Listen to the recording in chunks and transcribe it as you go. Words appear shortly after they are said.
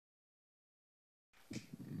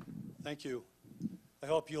Thank you. I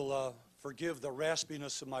hope you'll forgive the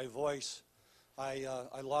raspiness of my voice. I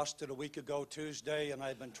lost it a week ago Tuesday, and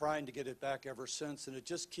I've been trying to get it back ever since, and it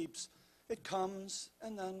just keeps, it comes,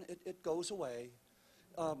 and then it goes away.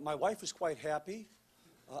 My wife is quite happy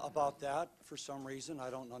about that for some reason. I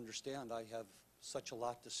don't understand. I have such a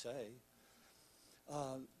lot to say.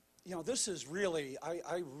 You know, this is really,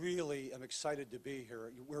 I really am excited to be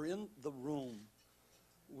here. We're in the room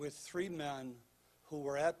with three men who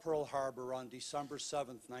were at Pearl Harbor on December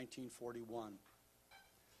 7th, 1941.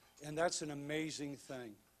 And that's an amazing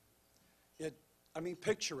thing. I mean,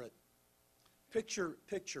 picture it. Picture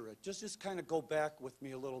it. Just kind of go back with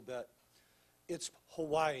me a little bit. It's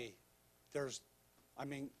Hawaii.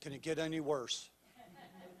 Can it get any worse?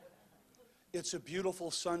 It's a beautiful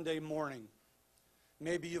Sunday morning.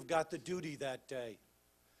 Maybe you've got the duty that day.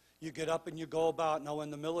 You get up and you go about. Now,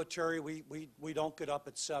 in the military, we don't get up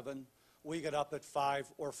at 7. We get up at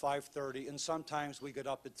 5 or 5:30, and sometimes we get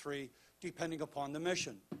up at 3, depending upon the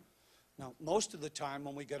mission. Now, most of the time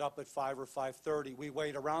when we get up at 5 or 5:30, we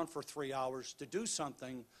wait around for 3 hours to do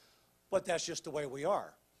something, but that's just the way we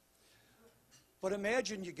are. But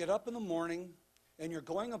imagine you get up in the morning and you're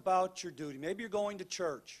going about your duty. Maybe you're going to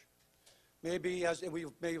church. Maybe, as we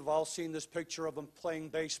may have all seen this picture of them playing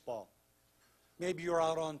baseball. Maybe you're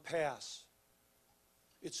out on pass.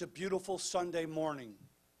 It's a beautiful Sunday morning.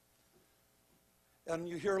 And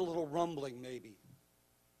you hear a little rumbling maybe.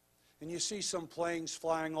 And you see some planes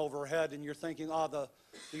flying overhead, and you're thinking, oh,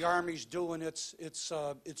 the Army's doing its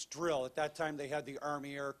drill. At that time, they had the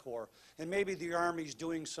Army Air Corps. And maybe the Army's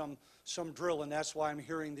doing some drill, and that's why I'm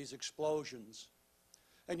hearing these explosions.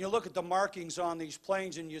 And you look at the markings on these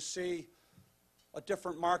planes, and you see a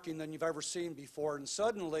different marking than you've ever seen before. And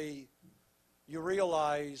suddenly, you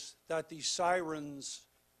realize that these sirens,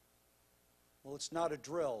 well, it's not a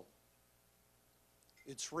drill.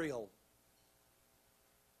 It's real.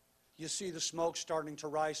 You see the smoke starting to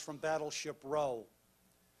rise from Battleship Row.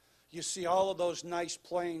 You see all of those nice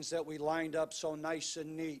planes that we lined up so nice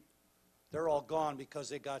and neat. They're all gone because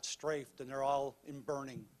they got strafed and they're all in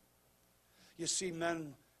burning. You see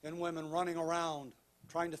men and women running around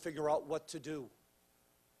trying to figure out what to do.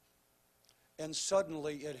 And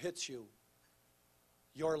suddenly it hits you.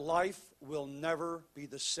 Your life will never be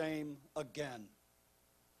the same again.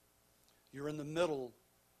 You're in the middle,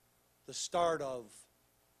 the start of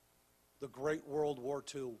the Great World War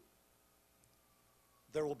II.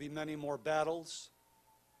 There will be many more battles,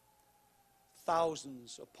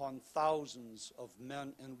 thousands upon thousands of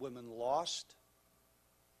men and women lost,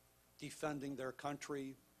 defending their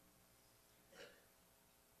country,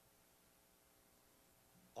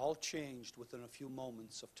 all changed within a few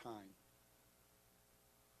moments of time.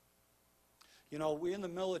 You know, we in the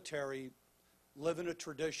military live in a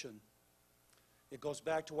tradition. It goes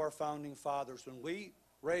back to our founding fathers. When we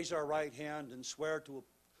raise our right hand and swear to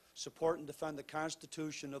support and defend the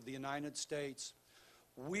Constitution of the United States,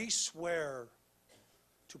 we swear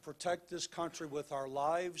to protect this country with our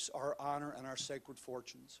lives, our honor, and our sacred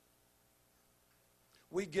fortunes.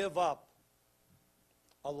 We give up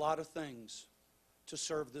a lot of things to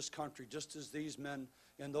serve this country, just as these men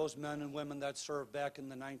and those men and women that served back in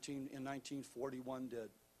 1941 did.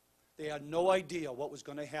 They had no idea what was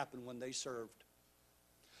going to happen when they served.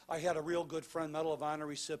 I had a real good friend, Medal of Honor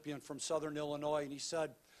recipient from Southern Illinois, and he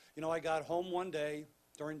said, you know, I got home one day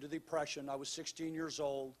during the Depression. I was 16 years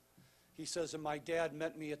old. He says, and my dad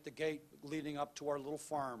met me at the gate leading up to our little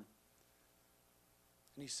farm.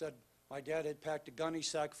 And he said, my dad had packed a gunny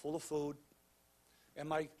sack full of food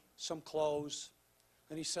and some clothes.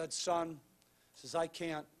 And he said, son, he says, I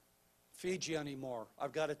can't feed you anymore.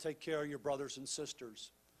 I've got to take care of your brothers and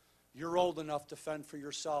sisters. You're old enough to fend for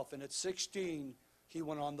yourself. And at 16, he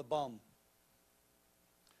went on the bum.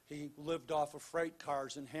 He lived off of freight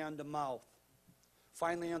cars and hand to mouth.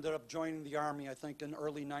 Finally ended up joining the Army, I think, in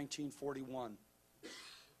early 1941.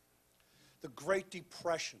 The Great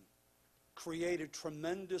Depression created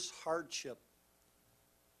tremendous hardship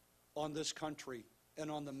on this country and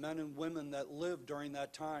on the men and women that lived during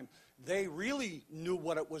that time. They really knew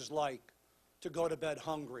what it was like to go to bed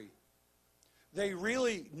hungry. They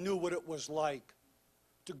really knew what it was like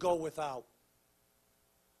to go without.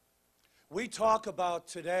 We talk about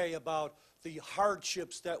today about the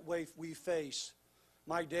hardships that we face.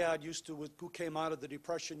 My dad who came out of the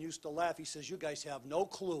Depression, used to laugh. He says, you guys have no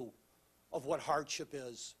clue of what hardship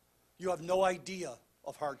is. You have no idea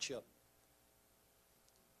of hardship.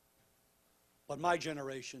 But my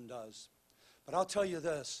generation does. But I'll tell you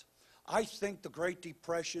this, I think the Great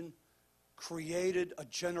Depression created a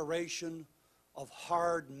generation of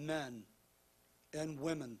hard men and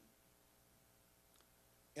women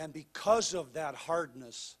And because of that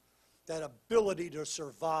hardness, that ability to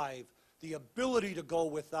survive, the ability to go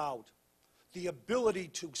without, the ability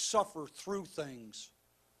to suffer through things,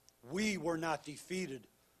 we were not defeated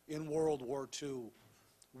in World War II.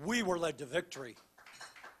 We were led to victory.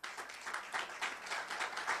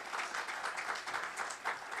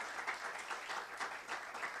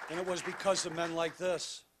 And it was because of men like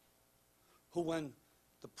this who, when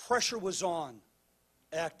the pressure was on,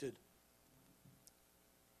 acted.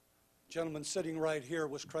 Gentleman sitting right here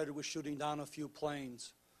was credited with shooting down a few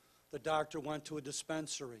planes. The doctor went to a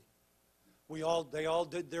dispensary. They all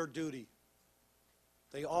did their duty.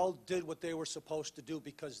 They all did what they were supposed to do,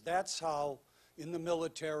 because that's how, in the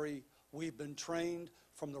military, we've been trained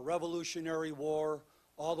from the Revolutionary War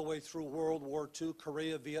all the way through World War II,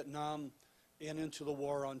 Korea, Vietnam, and into the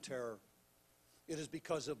War on Terror. It is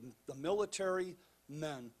because of the military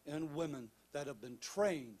men and women that have been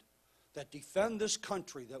trained, that defend this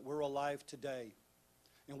country, that we're alive today.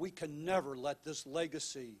 And we can never let this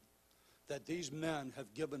legacy that these men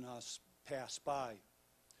have given us pass by.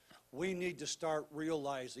 We need to start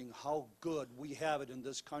realizing how good we have it in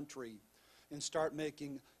this country and start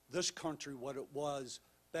making this country what it was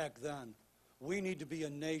back then. We need to be a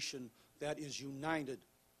nation that is united.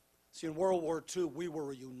 See, in World War II, we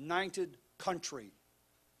were a united country.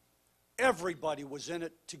 Everybody was in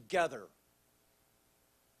it together.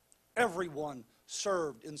 Everyone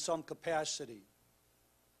served in some capacity.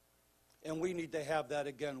 And we need to have that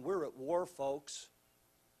again. We're at war, folks.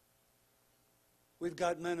 We've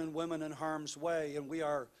got men and women in harm's way, and we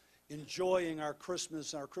are enjoying our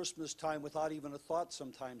Christmas time without even a thought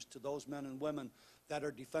sometimes to those men and women that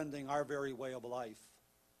are defending our very way of life.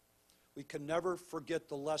 We can never forget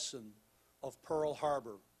the lesson of Pearl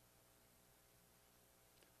Harbor.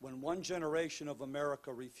 When one generation of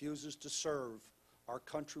America refuses to serve, our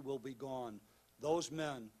country will be gone. Those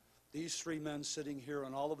men, these three men sitting here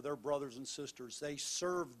and all of their brothers and sisters, they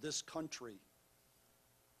served this country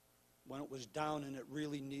when it was down and it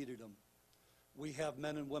really needed them. We have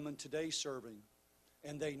men and women today serving,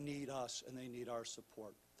 and they need us and they need our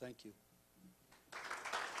support. Thank you.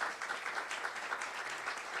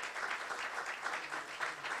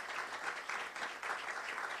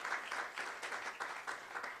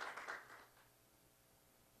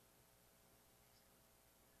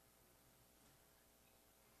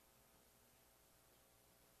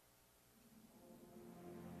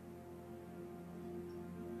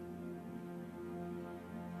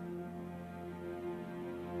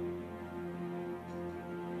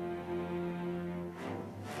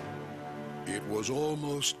 It was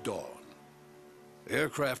almost dawn.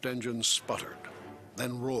 Aircraft engines sputtered,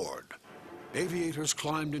 then roared. Aviators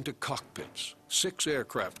climbed into cockpits. 6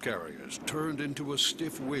 aircraft carriers turned into a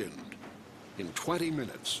stiff wind. In 20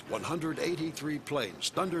 minutes, 183 planes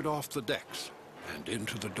thundered off the decks and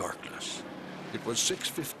into the darkness. It was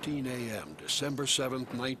 6:15 a.m., December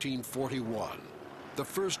 7th, 1941. The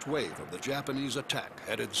first wave of the Japanese attack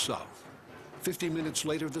headed south. 50 minutes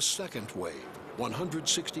later, the second wave.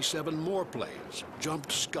 167 more planes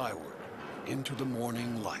jumped skyward into the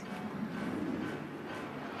morning light.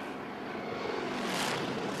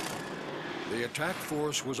 The attack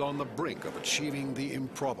force was on the brink of achieving the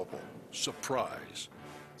improbable, surprise.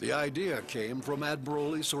 The idea came from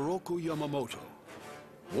Admiral Isoroku Yamamoto.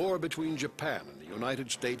 War between Japan and the United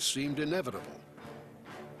States seemed inevitable.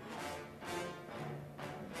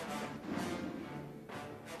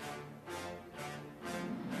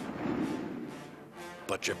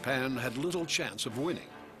 But Japan had little chance of winning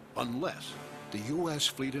unless the U.S.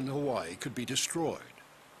 fleet in Hawaii could be destroyed.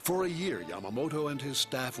 For a year, Yamamoto and his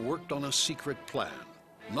staff worked on a secret plan: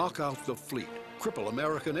 knock out the fleet, cripple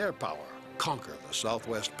American air power, conquer the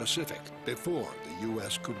Southwest Pacific before the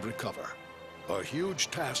U.S. could recover. A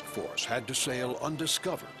huge task force had to sail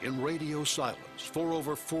undiscovered in radio silence for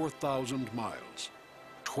over 4,000 miles.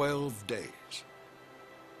 12 days.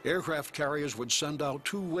 Aircraft carriers would send out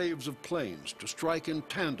 2 waves of planes to strike in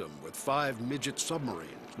tandem with 5 midget submarines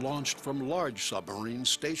launched from large submarines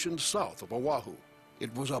stationed south of Oahu.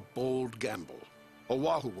 It was a bold gamble.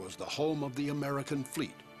 Oahu was the home of the American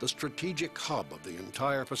fleet, the strategic hub of the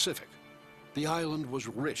entire Pacific. The island was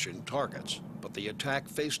rich in targets, but the attack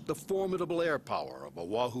faced the formidable air power of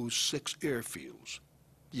Oahu's 6 airfields.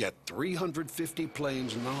 Yet 350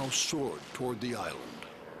 planes now soared toward the island.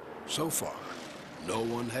 So far, no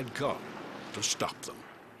one had come to stop them.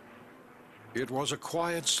 It was a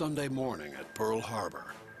quiet Sunday morning at Pearl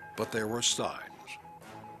Harbor, but there were signs.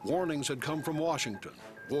 Warnings had come from Washington.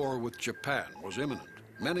 War with Japan was imminent.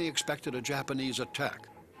 Many expected a Japanese attack,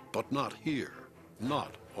 but not here,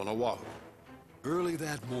 not on Oahu. Early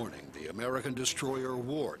that morning, the American destroyer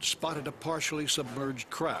Ward spotted a partially submerged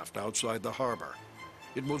craft outside the harbor.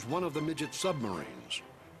 It was one of the midget submarines.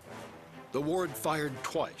 The Ward fired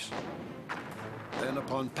twice, then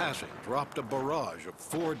upon passing, dropped a barrage of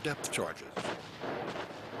 4 depth charges.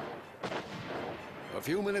 A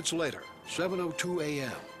few minutes later, 7:02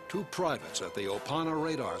 a.m., 2 privates at the Opana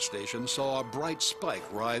radar station saw a bright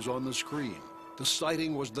spike rise on the screen. The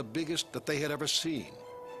sighting was the biggest that they had ever seen.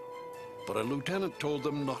 But a lieutenant told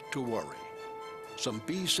them not to worry. Some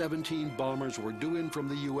B-17 bombers were due in from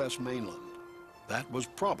the U.S. mainland. That was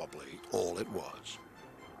probably all it was.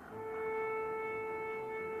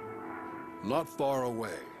 Not far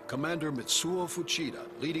away, Commander Mitsuo Fuchida,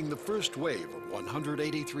 leading the first wave of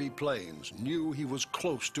 183 planes, knew he was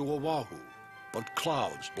close to Oahu, but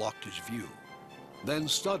clouds blocked his view. Then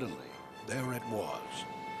suddenly, there it was.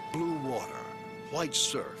 Blue water, white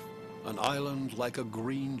surf, an island like a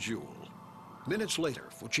green jewel. Minutes later,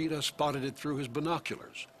 Fuchida spotted it through his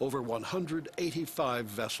binoculars. Over 185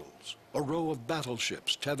 vessels, a row of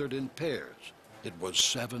battleships tethered in pairs. It was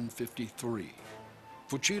 7:53.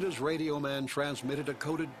 Fuchida's radio man transmitted a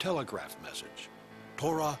coded telegraph message.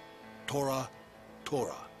 Tora, Tora,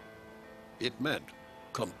 Tora. It meant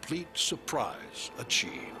complete surprise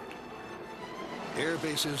achieved. Air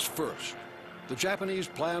bases first. The Japanese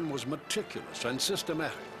plan was meticulous and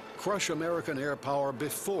systematic. Crush American air power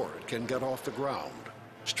before it can get off the ground.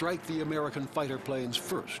 Strike the American fighter planes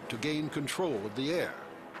first to gain control of the air.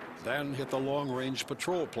 Then hit the long-range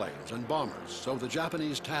patrol planes and bombers so the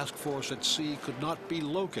Japanese task force at sea could not be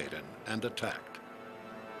located and attacked.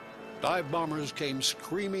 Dive bombers came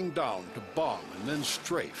screaming down to bomb and then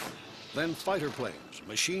strafe. Then fighter planes,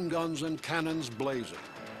 machine guns and cannons blazing.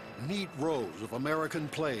 Neat rows of American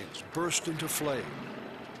planes burst into flame.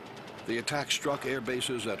 The attack struck air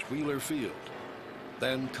bases at Wheeler Field,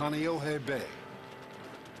 then Kaneohe Bay,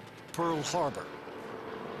 Pearl Harbor,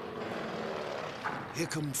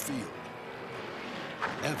 Hickam Field,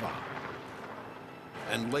 Eva,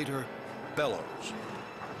 and later Bellows.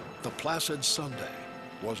 The placid Sunday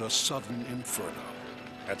was a sudden inferno.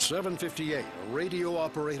 At 7:58, a radio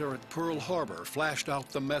operator at Pearl Harbor flashed out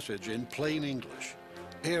the message in plain English.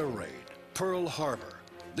 Air raid, Pearl Harbor.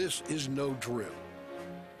 This is no drill.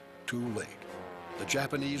 Too late. The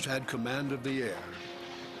Japanese had command of the air.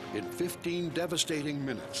 In 15 devastating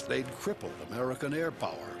minutes, they'd crippled American air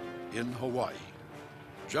power in Hawaii.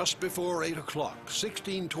 Just before 8 o'clock,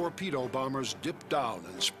 16 torpedo bombers dipped down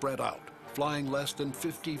and spread out, flying less than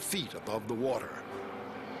 50 feet above the water.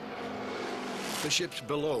 The ships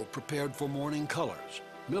below prepared for morning colors.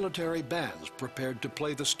 Military bands prepared to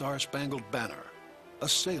play the Star-Spangled Banner. A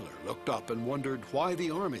sailor looked up and wondered why the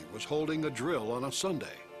Army was holding a drill on a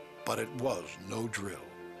Sunday. But it was no drill.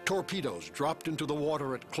 Torpedoes dropped into the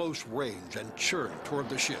water at close range and churned toward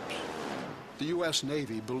the ships. The U.S.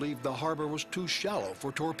 Navy believed the harbor was too shallow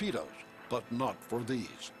for torpedoes, but not for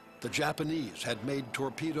these. The Japanese had made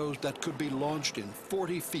torpedoes that could be launched in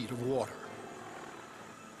 40 feet of water.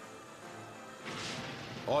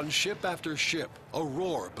 On ship after ship, a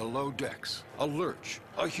roar below decks, a lurch,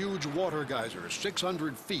 a huge water geyser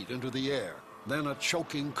 600 feet into the air, then a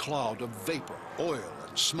choking cloud of vapor, oil,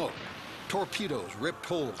 and smoke. Torpedoes ripped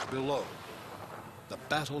holes below. The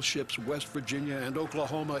battleships West Virginia and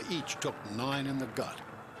Oklahoma each took 9 in the gut.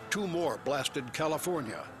 2 more blasted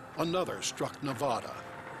California. Another struck Nevada.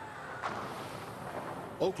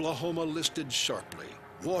 Oklahoma listed sharply.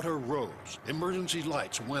 Water rose. Emergency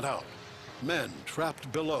lights went out. Men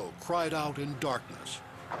trapped below cried out in darkness.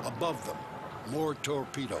 Above them, more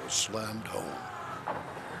torpedoes slammed home.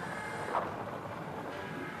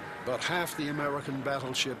 But half the American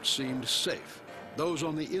battleships seemed safe. Those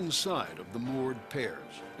on the inside of the moored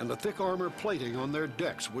pairs, and the thick armor plating on their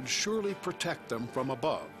decks would surely protect them from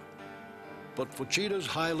above. But Fuchida's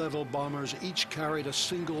high-level bombers each carried a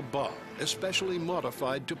single bomb, especially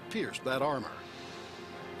modified to pierce that armor.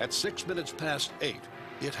 At 6 minutes past 8,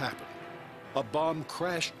 it happened. A bomb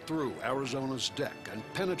crashed through Arizona's deck and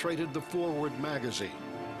penetrated the forward magazine.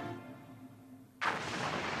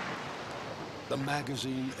 The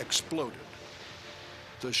magazine exploded.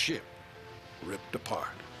 The ship ripped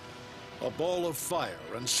apart. A ball of fire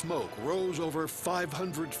and smoke rose over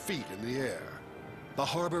 500 feet in the air. The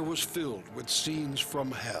harbor was filled with scenes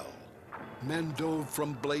from hell. Men dove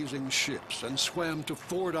from blazing ships and swam to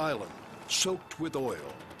Ford Island, soaked with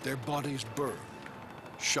oil, their bodies burned,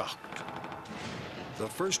 shocked. The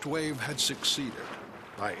first wave had succeeded.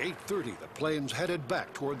 By 8:30, the planes headed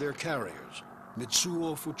back toward their carriers.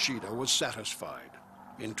 Mitsuo Fuchida was satisfied.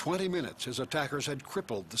 In 20 minutes, his attackers had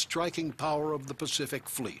crippled the striking power of the Pacific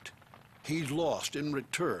Fleet. He'd lost in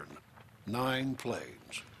return 9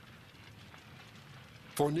 planes.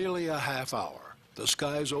 For nearly a half hour, the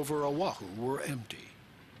skies over Oahu were empty.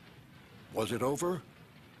 Was it over?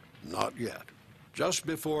 Not yet. Just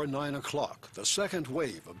before 9 o'clock, the second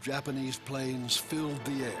wave of Japanese planes filled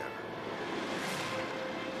the air.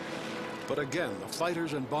 But again, the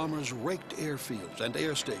fighters and bombers raked airfields and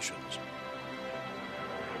air stations.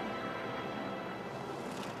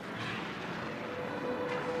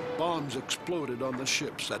 Bombs exploded on the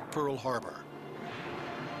ships at Pearl Harbor.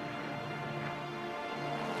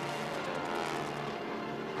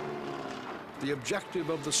 The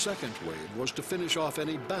objective of the second wave was to finish off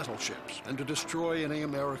any battleships and to destroy any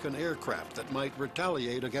American aircraft that might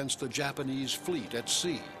retaliate against the Japanese fleet at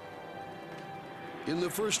sea. In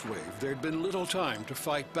the first wave, there'd been little time to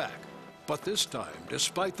fight back. But this time,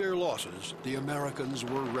 despite their losses, the Americans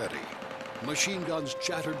were ready. Machine guns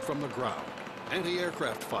chattered from the ground.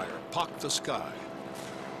 Anti-aircraft fire pocked the sky.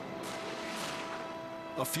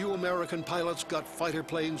 A few American pilots got fighter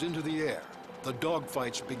planes into the air. The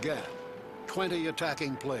dogfights began. 20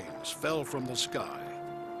 attacking planes fell from the sky.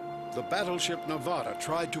 The battleship Nevada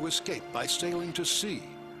tried to escape by sailing to sea.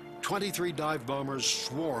 23 dive bombers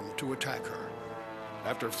swarmed to attack her.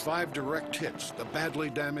 After 5 direct hits, the badly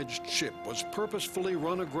damaged ship was purposefully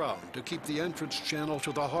run aground to keep the entrance channel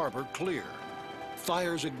to the harbor clear.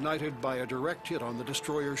 Fires ignited by a direct hit on the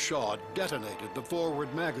destroyer Shaw detonated the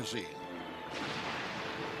forward magazine,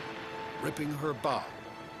 ripping her bow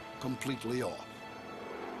completely off.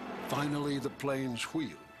 Finally, the planes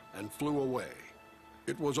wheeled and flew away.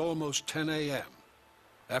 It was almost 10 a.m.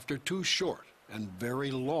 After 2 short and very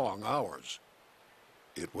long hours,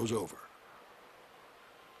 it was over.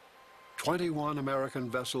 21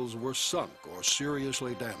 American vessels were sunk or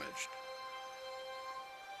seriously damaged.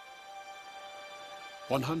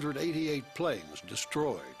 188 planes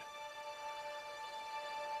destroyed.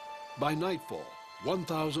 By nightfall,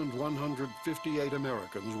 1,158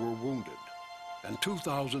 Americans were wounded, and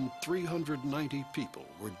 2,390 people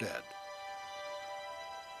were dead.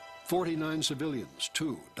 49 civilians,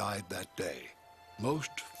 too, died that day,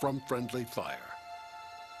 most from friendly fire.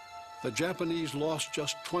 The Japanese lost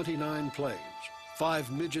just 29 planes,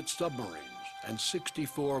 5 midget submarines, and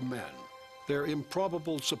 64 men. Their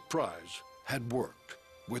improbable surprise had worked,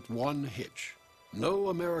 with one hitch. No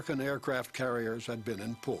American aircraft carriers had been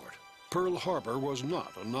in port. Pearl Harbor was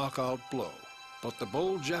not a knockout blow, but the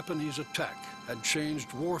bold Japanese attack had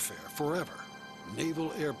changed warfare forever.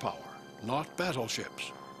 Naval air power, not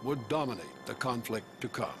battleships, would dominate the conflict to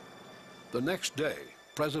come. The next day,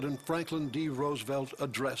 President Franklin D. Roosevelt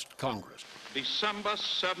addressed Congress. December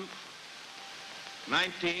 7th,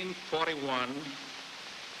 1941,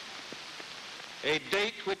 a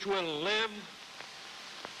date which will live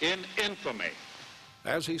in infamy.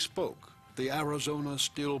 As he spoke, the Arizona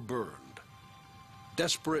still burned.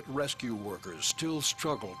 Desperate rescue workers still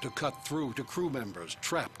struggled to cut through to crew members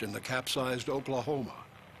trapped in the capsized Oklahoma.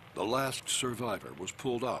 The last survivor was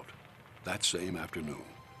pulled out that same afternoon.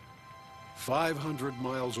 500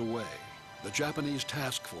 miles away, the Japanese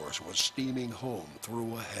task force was steaming home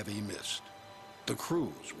through a heavy mist. The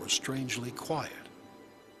crews were strangely quiet.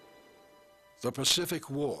 The Pacific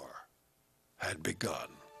War had begun.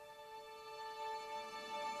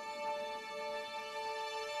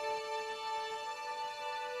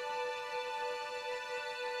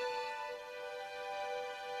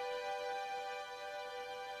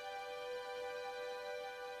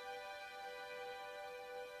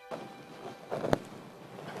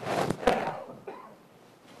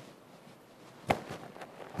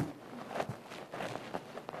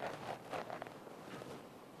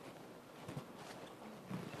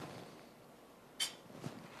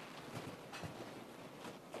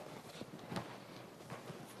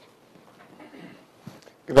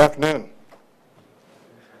 Good afternoon.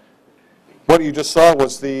 What you just saw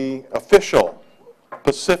was the official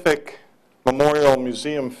Pacific Memorial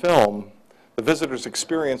Museum film, the Visitor's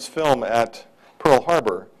Experience film at Pearl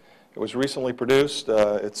Harbor. It was recently produced.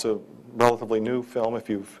 It's a relatively new film. If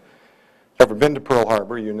you've ever been to Pearl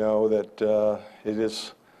Harbor, you know that it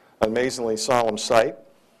is an amazingly solemn sight.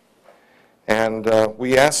 And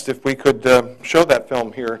we asked if we could show that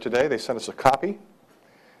film here today. They sent us a copy.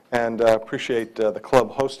 And appreciate the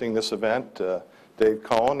club hosting this event, Dave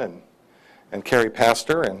Cohen and Carrie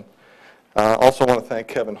Pastor. And also want to thank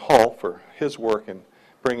Kevin Hull for his work in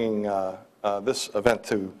bringing this event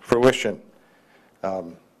to fruition.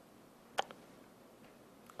 I'm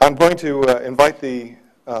going to invite the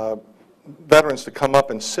veterans to come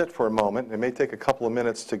up and sit for a moment. It may take a couple of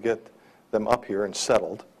minutes to get them up here and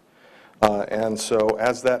settled. And so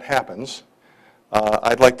as that happens,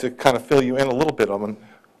 I'd like to kind of fill you in a little bit on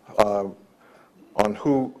on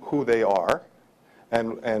who they are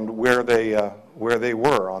and where they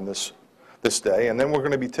were on this day. And then we're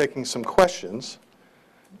going to be taking some questions.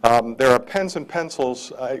 There are pens and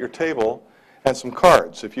pencils at your table and some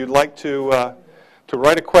cards. If you'd like to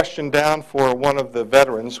write a question down for one of the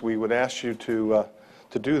veterans, we would ask you to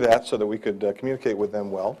do that so that we could communicate with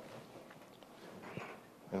them well.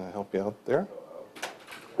 Can I help you out there?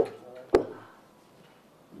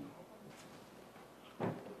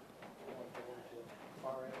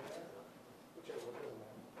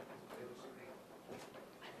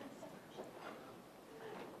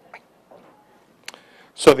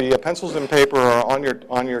 So the pencils and paper are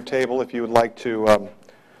on your table if you would like to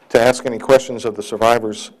ask any questions of the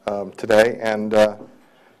survivors today, and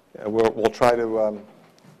we'll try to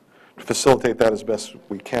facilitate that as best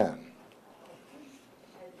we can.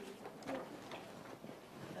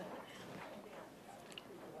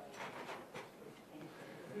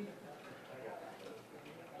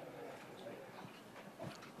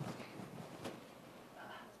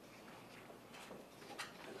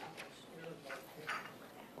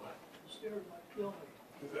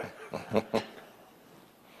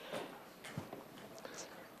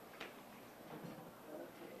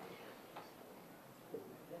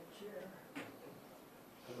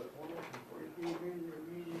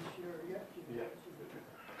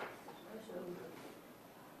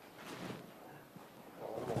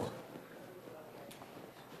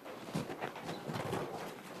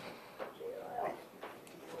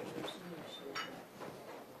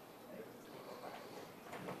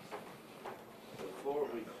 Before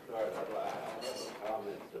we start, I have a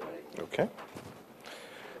comment to make. Okay.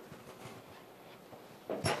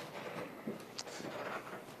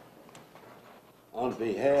 On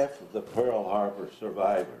behalf of the Pearl Harbor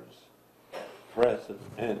survivors, present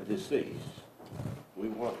and deceased, we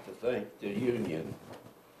want to thank the Union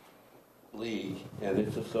League and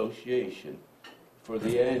its association for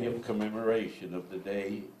the annual commemoration of the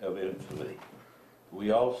Day of Infamy.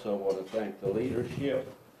 We also want to thank the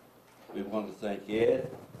leadership. We want to thank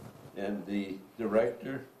Ed and the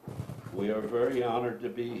director. We are very honored to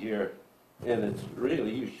be here, and it's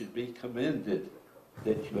really, you should be commended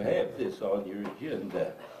that you have this on your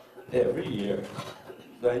agenda every year.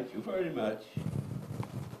 Thank you very much.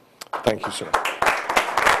 Thank you, sir.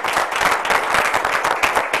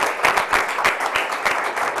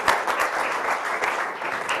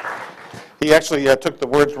 He actually took the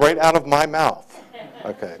words right out of my mouth.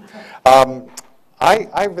 Okay.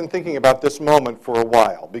 I've been thinking about this moment for a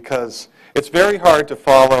while because it's very hard to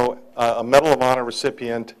follow a Medal of Honor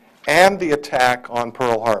recipient and the attack on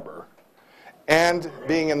Pearl Harbor and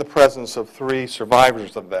being in the presence of 3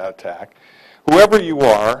 survivors of that attack. Whoever you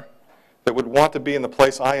are that would want to be in the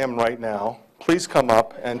place I am right now, please come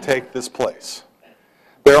up and take this place.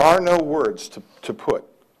 There are no words to put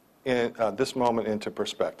in, this moment into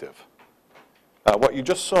perspective. What you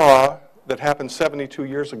just saw that happened 72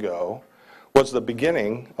 years ago was the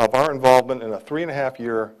beginning of our involvement in a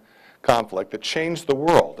 3.5-year conflict that changed the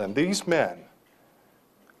world. And these men,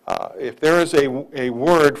 if there is a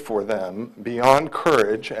word for them beyond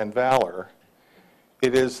courage and valor,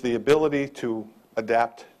 it is the ability to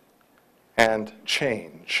adapt and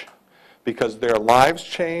change. Because their lives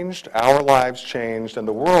changed, our lives changed, and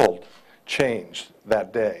the world changed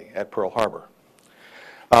that day at Pearl Harbor.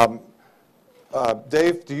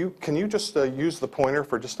 Dave, can you just use the pointer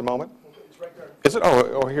for just a moment? It's right there. Is it?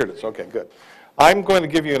 Oh, here it is. Okay, good. I'm going to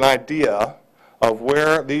give you an idea of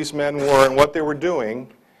where these men were and what they were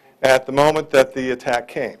doing at the moment that the attack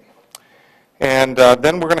came. And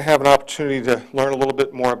then we're going to have an opportunity to learn a little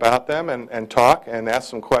bit more about them and talk and ask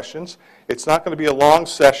some questions. It's not going to be a long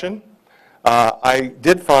session. I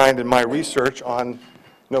did find in my research on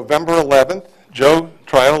November 11th, Joe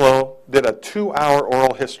Triolo did a 2-hour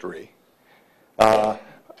oral history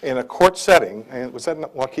in a court setting. And was that in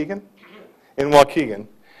Waukegan? In Waukegan.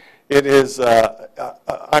 It is,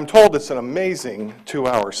 I'm told it's an amazing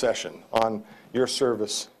 2-hour session on your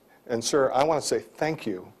service. And sir, I want to say thank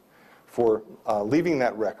you for leaving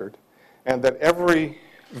that record, and that every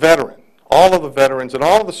veteran, all of the veterans and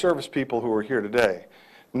all of the service people who are here today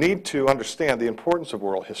need to understand the importance of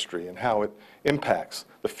oral history and how it impacts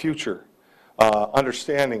the future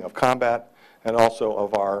understanding of combat and also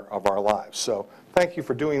of our lives. So thank you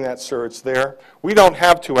for doing that, sir. It's there. We don't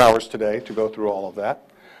have 2 hours today to go through all of that.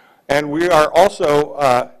 And we are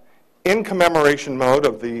also in commemoration mode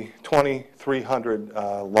of the 2,300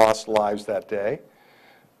 lost lives that day.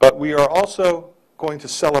 But we are also going to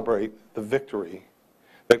celebrate the victory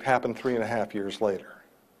that happened 3.5 years later.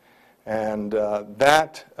 And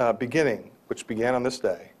that beginning, which began on this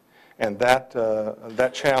day, And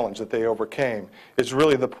that challenge that they overcame is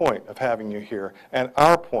really the point of having you here and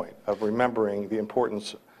our point of remembering the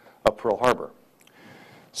importance of Pearl Harbor.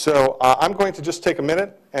 So I'm going to just take a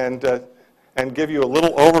minute and give you a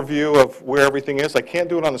little overview of where everything is. I can't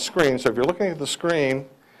do it on the screen, so if you're looking at the screen,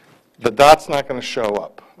 the dot's not going to show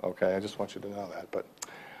up. Okay, I just want you to know that. But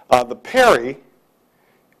the Perry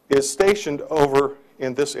is stationed over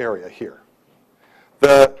in this area here.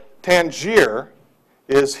 The Tangier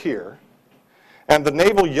is here, and the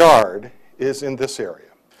Naval Yard is in this area.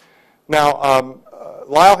 Now,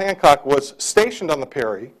 Lyle Hancock was stationed on the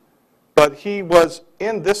Perry, but he was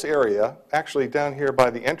in this area, actually down here by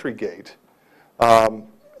the entry gate,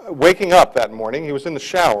 waking up that morning. He was in the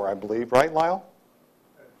shower, I believe, right, Lyle?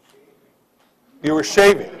 You were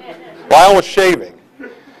shaving. Lyle was shaving.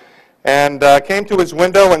 And came to his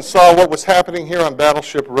window and saw what was happening here on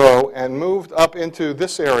Battleship Row and moved up into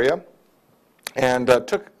this area and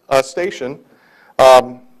took a station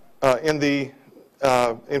in the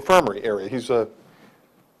infirmary area.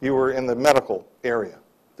 You were in the medical area,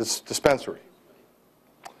 this dispensary.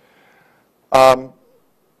 Let's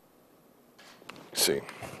see,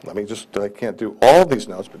 I can't do all of these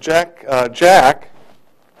notes, but Jack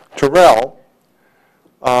Terrell,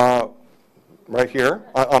 right here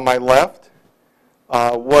on my left,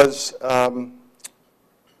 was...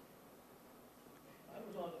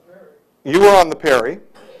 You were on the Perry,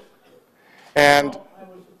 and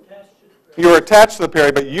you were attached to the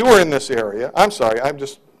Perry, but you were in this area. I'm sorry, I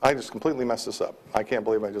just completely messed this up. I can't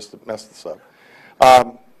believe I just messed this up.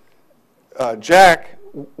 Jack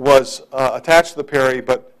was attached to the Perry,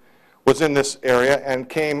 but was in this area and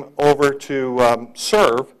came over to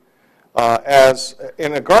serve as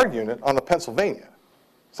in a guard unit on the Pennsylvania.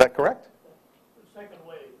 Is that correct? The second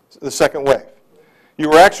wave. The second wave. You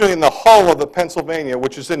were actually in the hull of the Pennsylvania,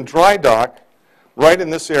 which is in dry dock, right in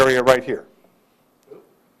this area right here.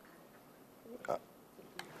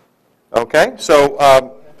 Okay, so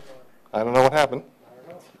I don't know what happened.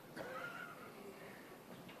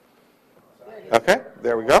 Okay,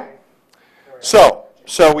 there we go. So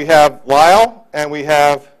we have Lyle and we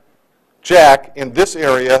have Jack in this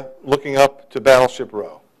area looking up to Battleship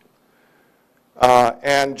Row.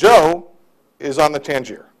 And Joe is on the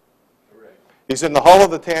Tangier. He's in the hull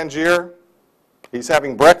of the Tangier. He's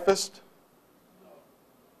having breakfast.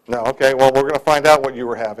 No, okay, well, we're going to find out what you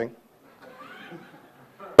were having.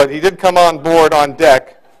 But he did come on board on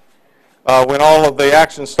deck when all of the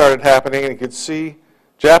action started happening, and he could see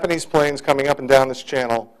Japanese planes coming up and down this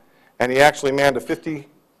channel, and he actually manned a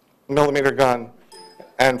 50-millimeter gun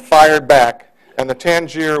and fired back, and the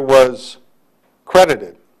Tangier was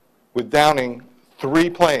credited with downing 3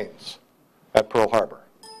 planes at Pearl Harbor.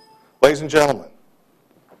 Ladies and gentlemen,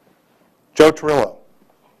 Joe Torrillo,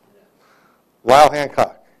 Lyle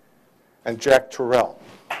Hancock, and Jack Terrell.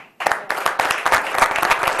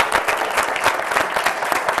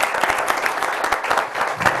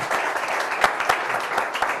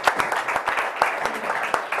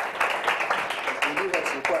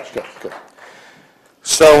 Good.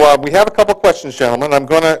 So we have a couple questions, gentlemen. I'm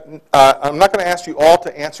not going to ask you all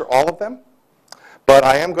to answer all of them, but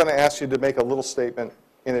I am going to ask you to make a little statement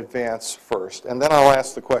in advance first, and then I'll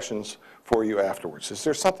ask the questions for you afterwards. Is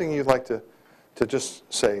there something you'd like to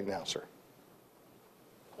just say now, sir?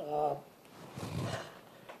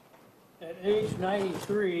 At age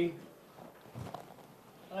 93,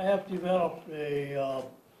 I have developed a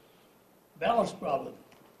balance problem.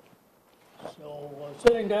 So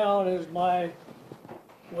sitting down is my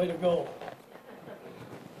way to go.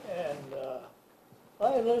 And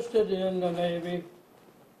I enlisted in the Navy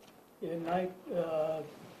in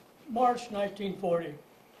March 1940.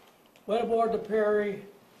 Went aboard the Perry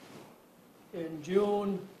in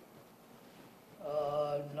June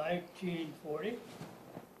 1940.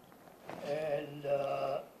 And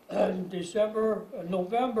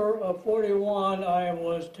November of 41, I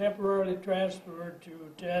was temporarily transferred to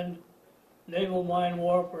attend Naval Mine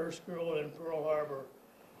Warfare School in Pearl Harbor.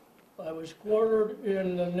 I was quartered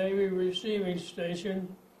in the Navy Receiving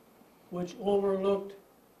Station, which overlooked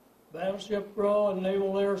Battleship Row and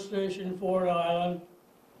Naval Air Station Ford Island.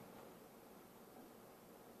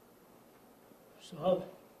 Saw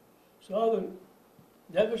the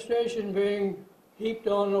devastation being heaped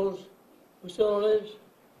on those facilities.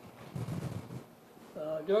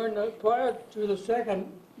 Prior to the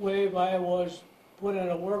second wave, I was put in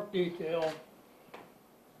a work detail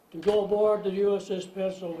to go aboard the USS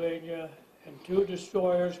Pennsylvania and 2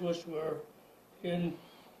 destroyers which were in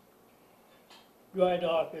dry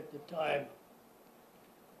dock at the time.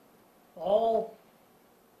 All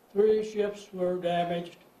 3 ships were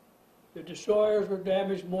damaged. The destroyers were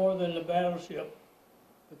damaged more than the battleship,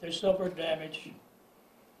 but they suffered damage.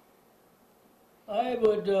 I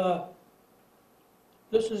would,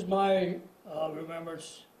 this is my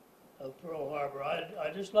remembrance of Pearl Harbor.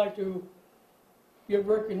 I'd just like to give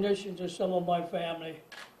recognition to some of my family.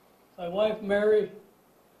 My wife, Mary,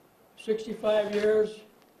 65 years.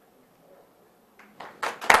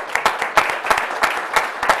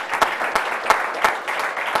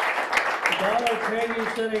 Daughter Peggy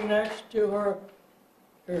sitting next to her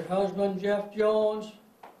husband, Jeff Jones,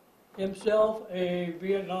 himself a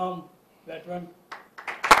Vietnam veteran.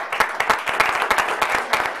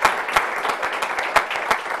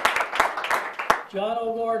 John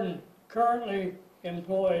O'Gordon, currently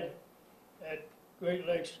employed at Great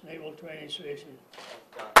Lakes Naval Training Station.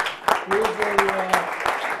 He's a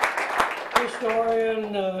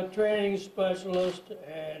historian, training specialist,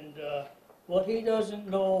 and what he doesn't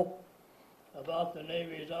know about the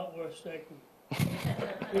Navy is not worth taking.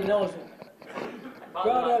 He knows it.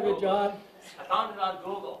 Proud of you, John. I found it on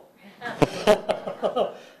Google.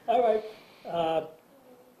 All right.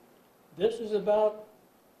 This is about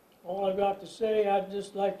all I've got to say. I'd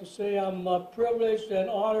just like to say I'm privileged and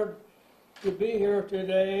honored to be here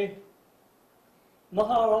today.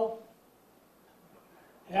 Mahalo.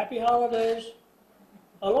 Happy holidays.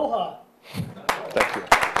 Aloha. Thank you.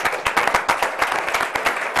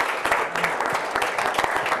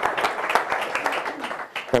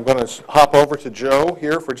 I'm going to hop over to Joe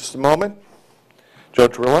here for just a moment. Joe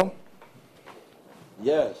Trillo.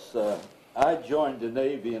 Yes, I joined the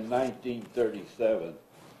Navy in 1937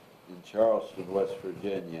 in Charleston, West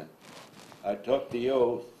Virginia. I took the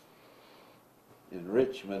oath in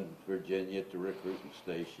Richmond, Virginia at the recruiting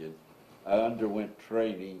station. I underwent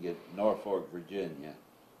training at Norfolk, Virginia.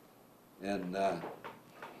 And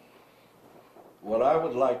what I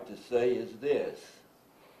would like to say is this.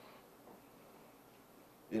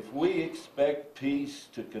 If we expect peace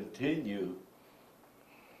to continue,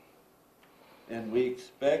 and we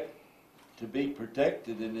expect to be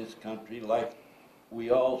protected in this country like we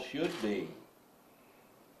all should be,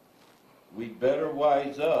 we'd better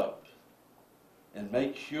wise up and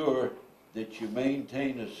make sure that you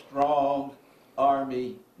maintain a strong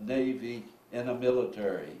Army, Navy, and a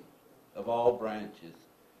military of all branches.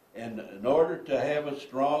 And in order to have a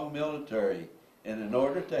strong military, and in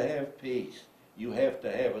order to have peace, you have to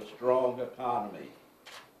have a strong economy.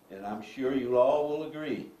 And I'm sure you all will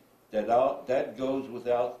agree that that goes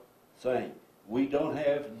without saying. We don't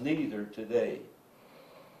have neither today.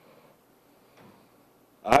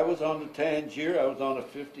 I was on the Tangier. I was on a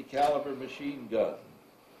 50 caliber machine gun,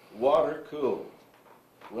 water cooled.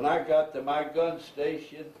 When I got to my gun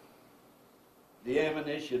station, the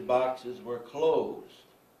ammunition boxes were closed.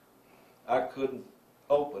 I couldn't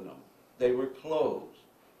open them. They were closed.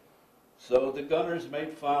 So the gunner's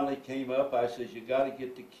mate finally came up. I says, you got to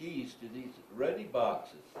get the keys to these ready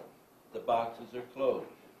boxes. The boxes are closed.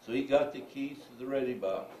 So he got the keys to the ready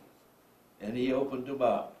boxes, and he opened them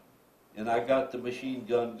up, and I got the machine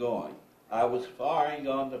gun going. I was firing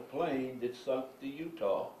on the plane that sunk the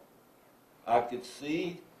Utah. I could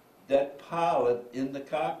see that pilot in the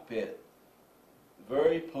cockpit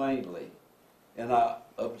very plainly, and I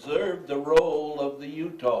observed the roll of the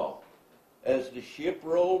Utah. As the ship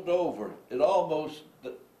rolled over, it almost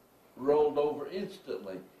rolled over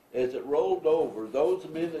instantly. As it rolled over, those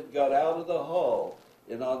men that got out of the hull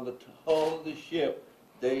and on the hull of the ship,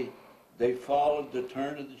 they followed the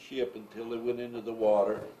turn of the ship until they went into the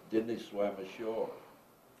water, then they swam ashore.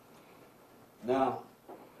 Now,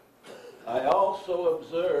 I also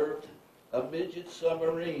observed a midget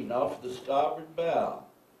submarine off the starboard bow.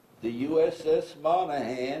 The USS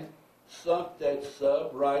Monaghan sunk that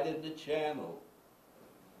sub right in the channel.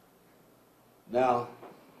 Now,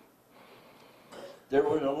 there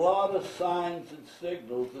were a lot of signs and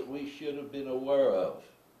signals that we should have been aware of.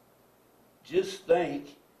 Just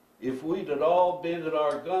think, if we'd had all been at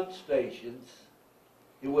our gun stations,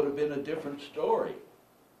 it would have been a different story.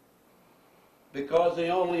 Because they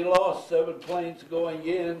only lost 7 planes going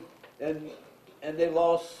in, and they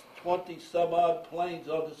lost 20 some odd planes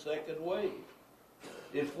on the second wave.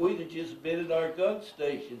 If we'd have just been at our gun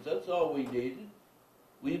stations, that's all we needed.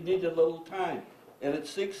 We needed a little time. And at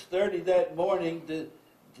 6:30 that morning,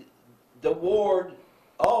 the Ward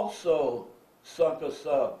also sunk a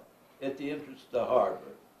sub at the entrance to the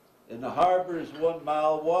harbor. And the harbor is 1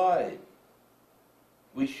 mile wide.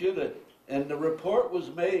 We should have, and the report was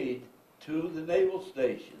made to the naval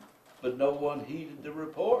station, but no one heeded the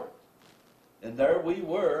report. And there we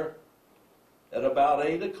were at about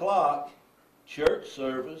 8 o'clock, church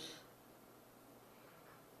service,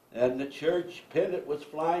 and the church pennant was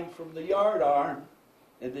flying from the yardarm,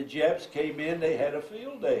 and the Japs came in, they had a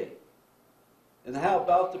field day. And how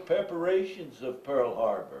about the preparations of Pearl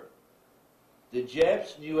Harbor? The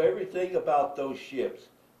Japs knew everything about those ships.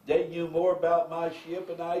 They knew more about my ship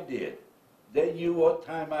than I did. They knew what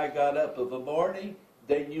time I got up of a morning.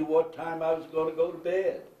 They knew what time I was going to go to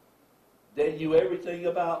bed. They knew everything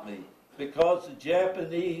about me because the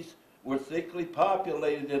Japanese were thickly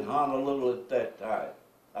populated in Honolulu at that time.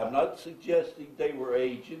 I'm not suggesting they were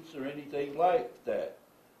agents or anything like that.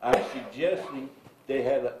 I'm suggesting they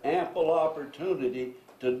had an ample opportunity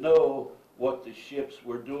to know what the ships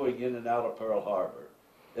were doing in and out of Pearl Harbor.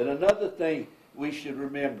 And another thing we should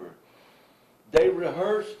remember, they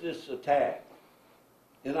rehearsed this attack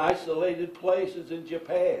in isolated places in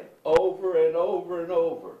Japan over and over and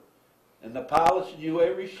over. And the pilots knew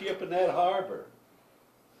every ship in that harbor.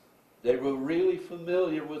 They were really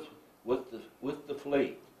familiar with the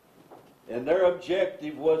fleet. And their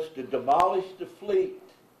objective was to demolish the fleet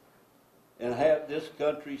and have this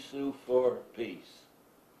country sue for peace.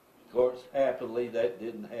 Of course, happily, that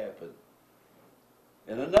didn't happen.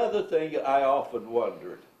 And another thing I often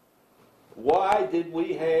wondered, why did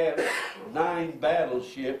we have 9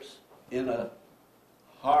 battleships in a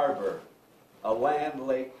harbor, a land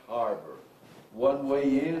lake harbor? One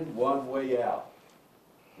way in, one way out.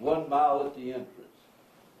 1 mile at the entrance.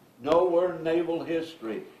 Nowhere in naval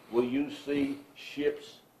history will you see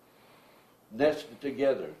ships nested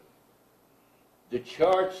together. The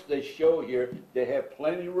charts they show here, they have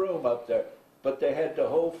plenty of room up there, but they had the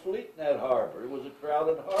whole fleet in that harbor. It was a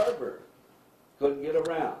crowded harbor. Couldn't get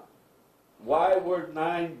around. Why were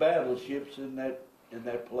 9 battleships in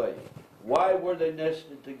that place? Why were they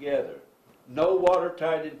nested together? No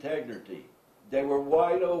watertight integrity. They were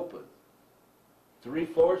wide open.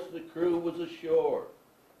 3/4 of the crew was ashore.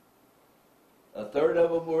 1/3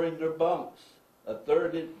 of them were in their bunks.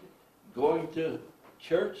 1/3 going to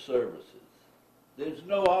church services. There's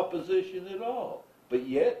no opposition at all. But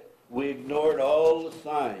yet, we ignored all the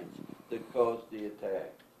signs that caused the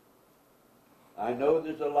attack. I know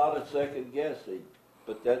there's a lot of second guessing,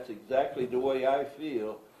 but that's exactly the way I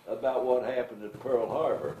feel about what happened at Pearl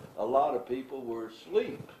Harbor. A lot of people were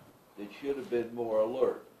asleep. They should have been more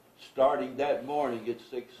alert. Starting that morning at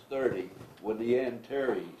 6:30 when the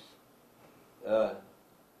Antares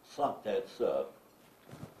sunk that sub.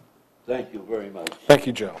 Thank you very much. Thank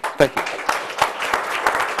you, Joe. Thank you.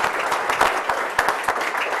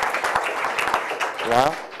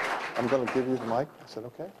 Lyle, I'm going to give you the mic. Is that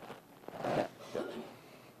okay?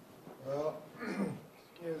 Well,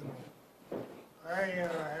 excuse me. I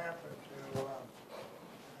happen to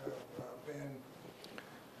have been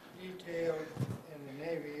detailed in the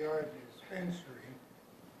Navy Yard dispensary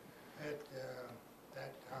at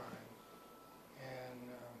that time, and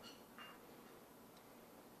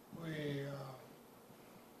we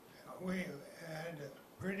had a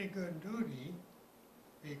pretty good duty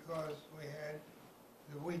because we had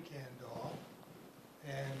the weekend off,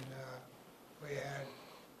 and we had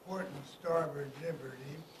port and starboard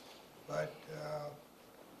liberty, but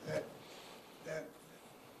that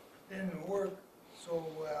didn't work so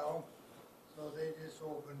well, so they just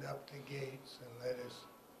opened up the gates and let us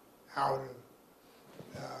out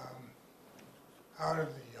of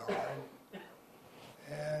the yard,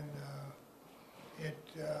 and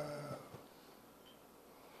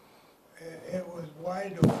it was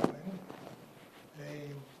wide open.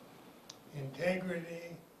 The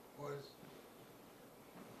integrity was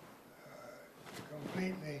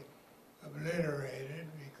completely obliterated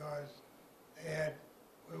because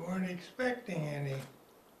we weren't expecting any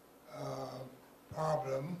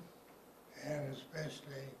problem, and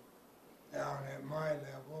especially down at my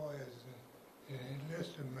level as an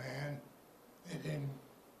enlisted man, they didn't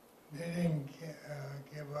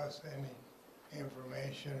give us any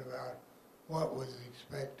information about what was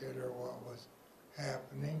expected or what was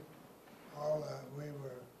happening. All that we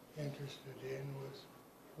were interested in was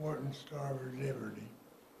port and starboard liberty.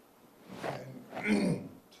 And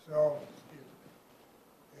so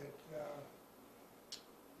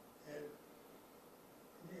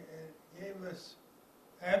it gave us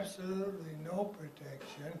absolutely no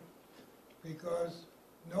protection because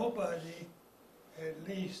nobody, at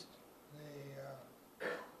least the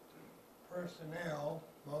personnel,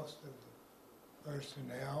 most of the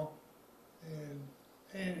personnel,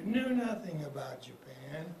 they knew nothing about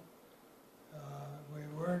Japan. We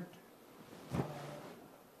weren't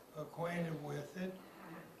acquainted with it,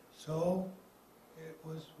 so it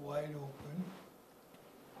was wide open,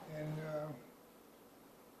 and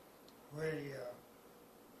we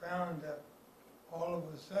found that all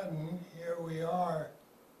of a sudden here we are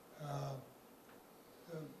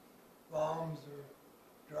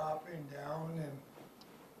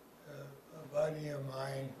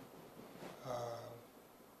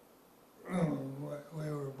we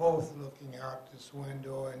were both looking out this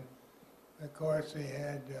window, and of course they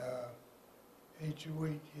had each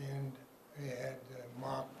weekend they had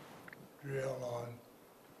mock drill on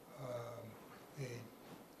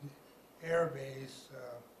the air base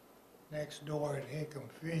next door at Hickam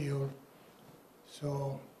Field.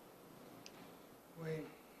 So we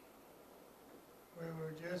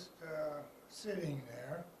were just sitting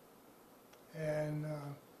there, and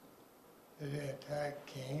the attack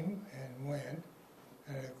came and went,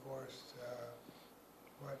 and of course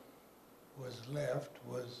what was left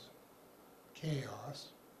was chaos.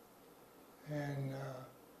 And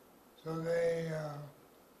so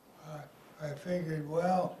I figured,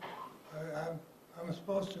 well, I'm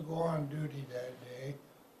supposed to go on duty that day,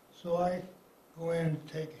 so I go in and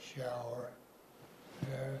take a shower.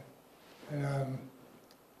 And I'm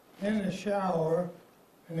in the shower,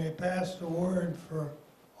 and they passed the word for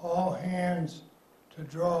all hands to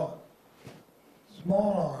draw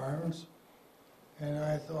small arms. And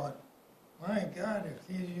I thought, my God, if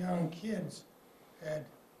these young kids had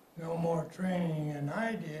no more training than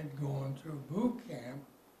I did going through boot camp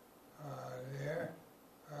there,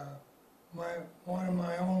 one of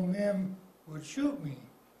my own men would shoot me.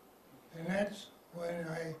 And that's when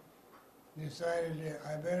I decided that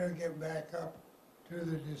I better get back up to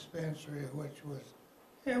the dispensary, which was,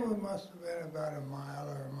 it must have been about a mile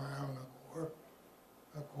or a mile and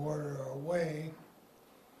a quarter away.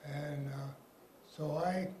 And so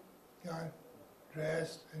I got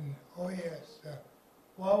dressed, and oh yes,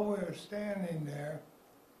 while we were standing there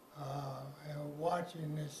and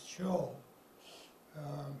watching this show,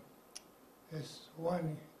 this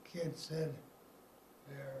one kid said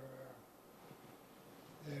they're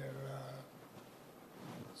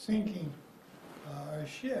sinking our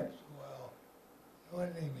ships. Well,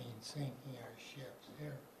 what do they mean sinking our ships?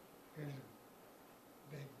 Here's a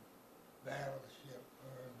big battleship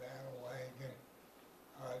or a battle wagon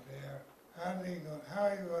there. How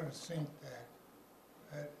are you going to sink that?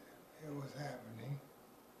 It was happening.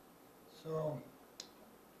 So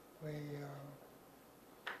we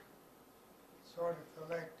sort of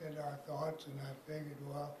collected our thoughts, and I figured,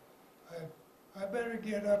 well, I better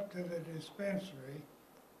get up to the dispensary,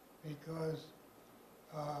 because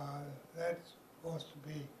that's supposed to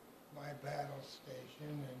be my battle station,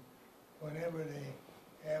 and whenever they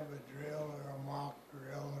have a drill or a mock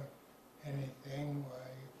drill or anything, why,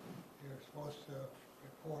 you're supposed to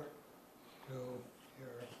report to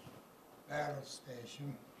your battle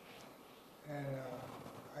station. And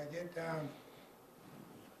I get down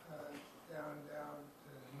to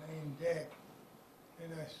the main deck,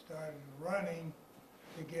 and I started running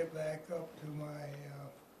to get back up to my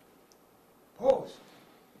post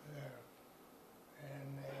there.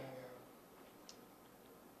 And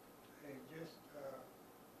they just,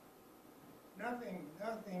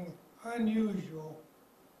 nothing unusual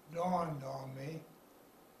dawned on me.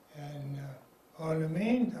 And on the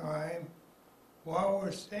meantime, while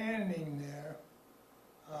we're standing there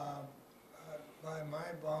by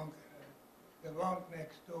my bunk, the bunk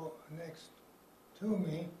next to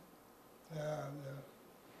me,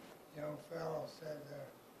 the young fellow said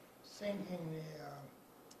they're sinking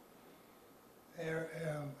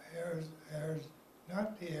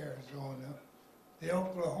not the Arizona, the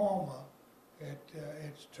Oklahoma.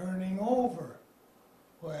 It's turning over.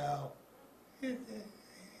 Well,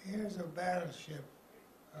 here's a battleship,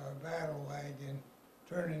 a battle wagon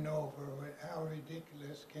turning over. How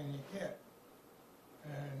ridiculous can you get?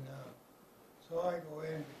 And so I go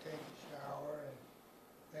in to take a shower,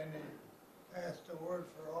 and then they passed the word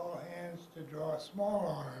for all hands to draw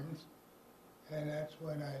small arms. And that's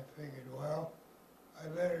when I figured, well, I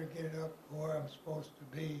better get up where I'm supposed to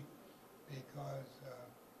be, because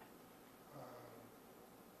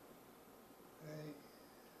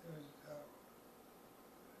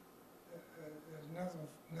there's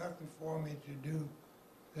nothing for me to do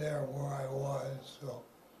there where I was. So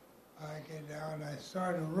I get down, I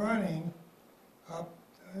started running up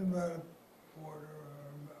about a quarter or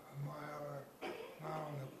a mile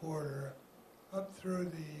and a quarter, up through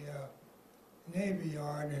the Navy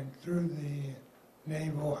Yard and through the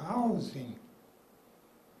naval housing.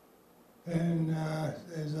 And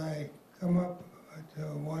as I come up to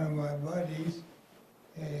one of my buddies,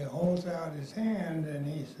 he holds out his hand and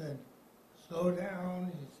he said, "Slow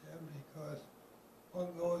down," he said, "because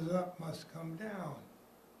what goes up must come down."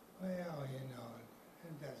 Well, you know,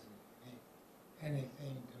 it doesn't mean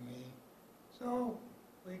anything to me. So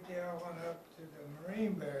we get on up to the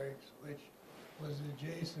Marine Barracks, which was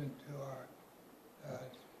adjacent to our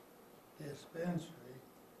dispensary,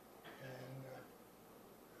 and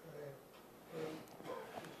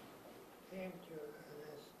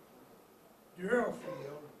drill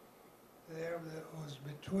field there that was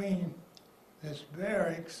between this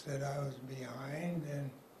barracks that I was behind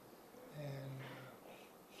and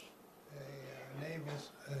the naval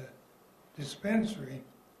dispensary.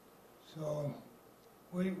 So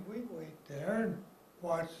we wait there and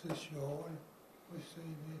watch the show, and we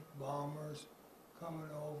see the bombers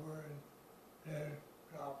coming over and they're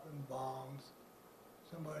dropping bombs.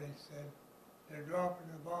 Somebody said they're dropping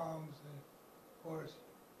the bombs, and of course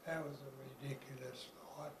that was a ridiculous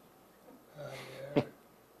thought. They're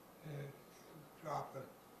dropping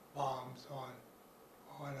bombs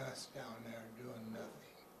on us down there doing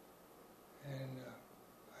nothing. And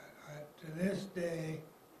to this day,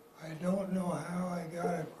 I don't know how I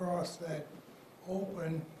got across that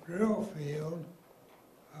open drill field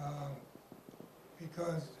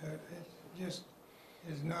because it just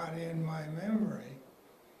is not in my memory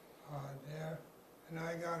there. And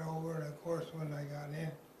I got over, and of course when I got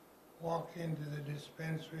in, walked into the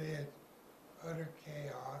dispensary, it's utter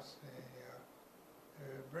chaos.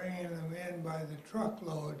 They're bringing them in by the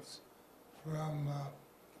truckloads from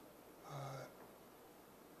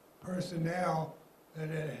personnel that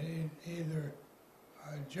had either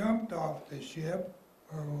jumped off the ship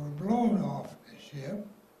or were blown off the ship,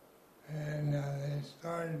 and they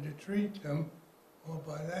started to treat them. Well,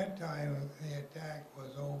 by that time, the attack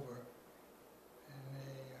was over, and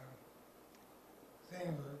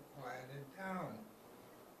things were quieted down.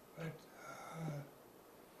 But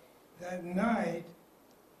that night,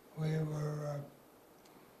 we were,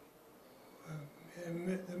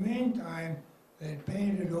 in the meantime, they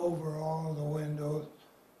painted over all the windows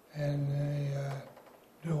and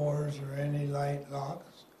the doors or any light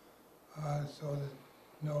locks so that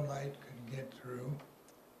no light could get through.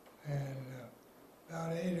 And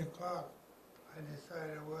about 8 o'clock, I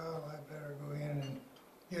decided, well, I better go in and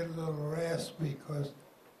get a little rest because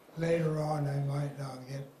later on I might not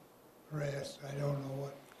get rest. I don't know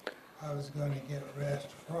what I was going to get rest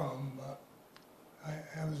from, but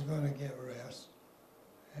I was going to get rest.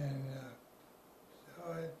 And so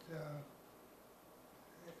I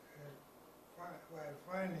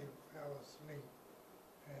finally fell asleep.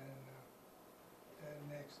 And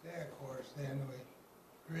the next day, of course, then we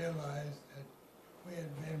realized that we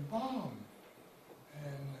had been bombed.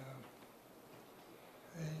 And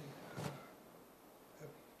the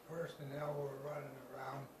personnel were running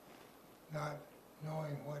around not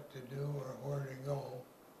knowing what to do or where to go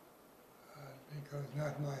because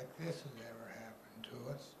nothing like this has ever happened to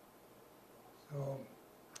us. So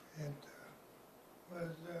it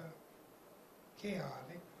was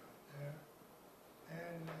chaotic,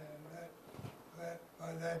 and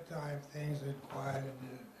by that time things had quieted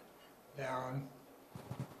down.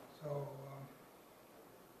 So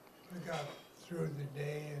we got through the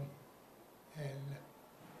day, and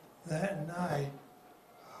that night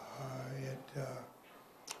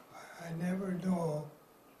I never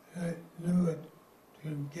knew it to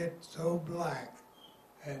get so black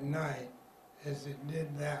at night as it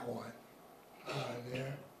did that one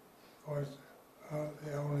there. Of course,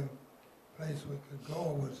 the only place we could go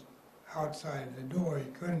was outside the door.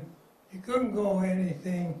 You couldn't go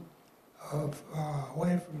anything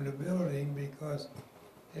away from the building because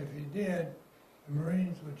if you did, the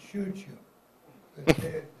Marines would shoot you. But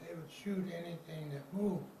they would shoot anything that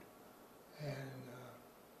moved, and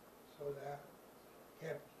so that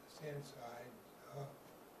kept us inside.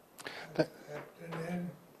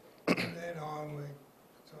 And then on we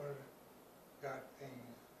sort of got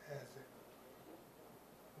things as it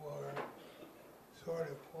were, sort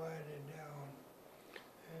of quieted down.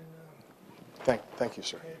 And Thank you,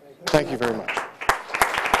 sir. Thank you very much.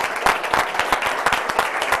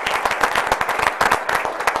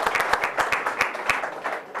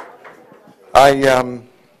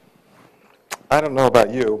 I don't know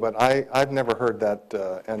about you, but I've never heard that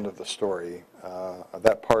end of the story,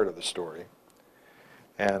 that part of the story.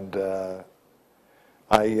 And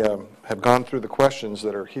I have gone through the questions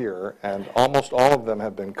that are here, and almost all of them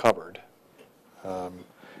have been covered,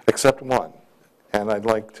 except one. And I'd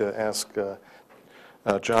like to ask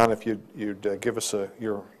John if you'd give us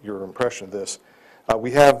your impression of this.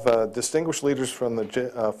 We have distinguished leaders from the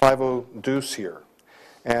 50 Deuce here,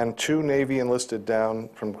 and 2 Navy enlisted down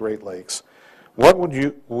from Great Lakes. What would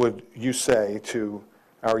you say to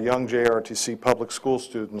our young JRTC public school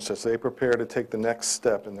students as they prepare to take the next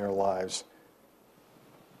step in their lives?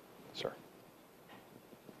 Sir.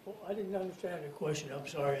 Well, I didn't understand the question. I'm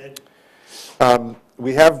sorry.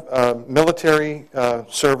 We have military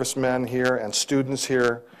servicemen here and students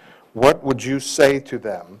here. What would you say to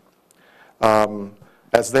them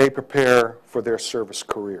as they prepare for their service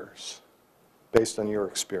careers, based on your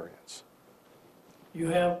experience? you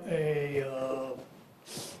have a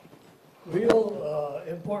real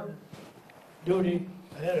important duty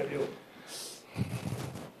ahead of you.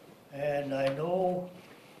 And I know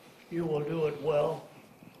you will do it well.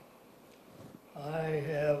 I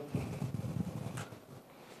have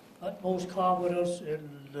utmost confidence in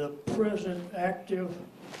the present active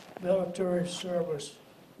military service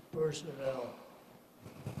personnel.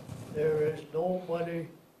 There is nobody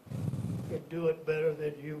can do it better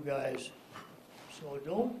than you guys. So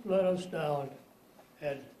don't let us down,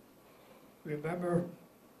 and remember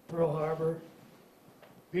Pearl Harbor.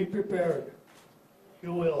 Be prepared.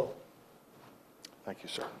 You will. Thank you,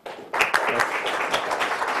 sir. I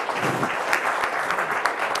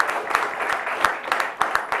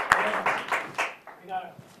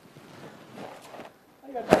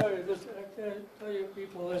got to tell you this. I got to tell you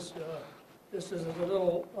people this. This is a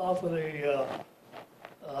little off of the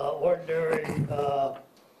ordinary,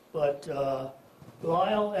 but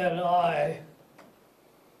Lyle and I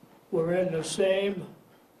were in the same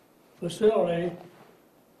facility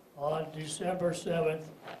on December 7th,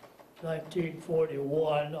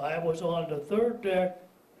 1941. I was on the third deck.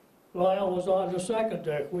 Lyle was on the second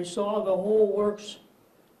deck. We saw the whole works,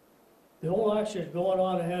 the whole action going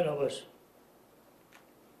on ahead of us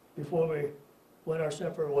before we went our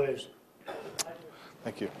separate ways.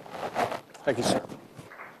 Thank you. Thank you, sir.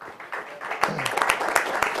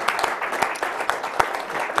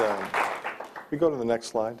 We go to the next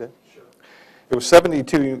slide, Dave? Sure. It was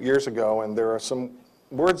 72 years ago, and there are some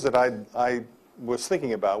words that I was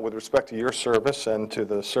thinking about with respect to your service and to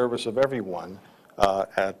the service of everyone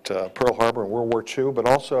at Pearl Harbor in World War II, but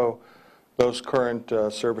also those current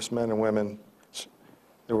servicemen and women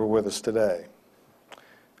that were with us today.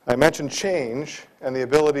 I mentioned change and the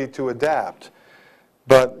ability to adapt,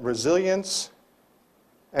 but resilience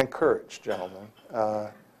and courage, gentlemen.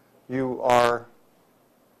 You are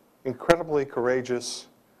incredibly courageous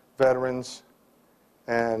veterans,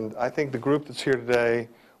 and I think the group that's here today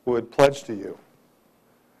would pledge to you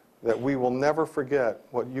that we will never forget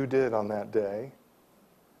what you did on that day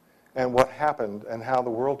and what happened and how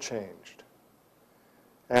the world changed.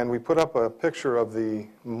 And we put up a picture of the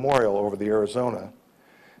memorial over the Arizona.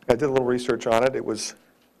 I did a little research on it. It was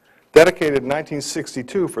dedicated in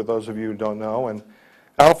 1962, for those of you who don't know, and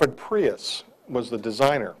Alfred Prius was the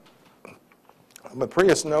designer. But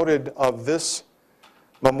Prius noted of this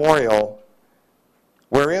memorial,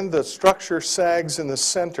 wherein the structure sags in the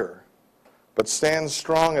center but stands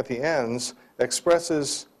strong at the ends,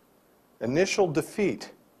 expresses initial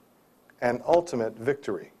defeat and ultimate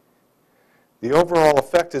victory. The overall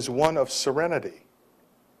effect is one of serenity.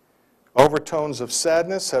 Overtones of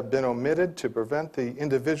sadness have been omitted to prevent the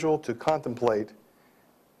individual to contemplate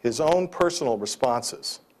his own personal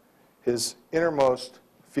responses, his innermost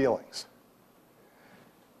feelings.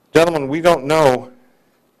 Gentlemen, we don't know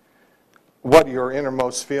what your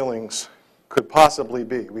innermost feelings could possibly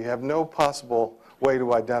be. We have no possible way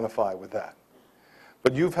to identify with that.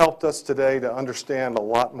 But you've helped us today to understand a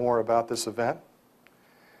lot more about this event,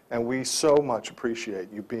 and we so much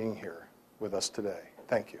appreciate you being here with us today.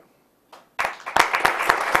 Thank you.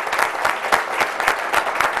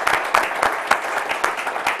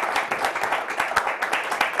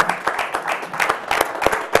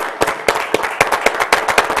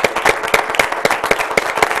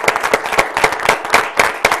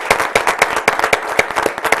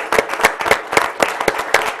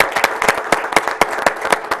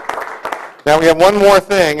 Now we have one more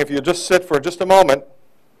thing. If you'll just sit for just a moment,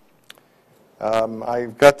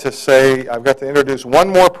 I've got to introduce one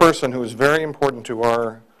more person who is very important to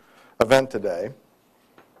our event today.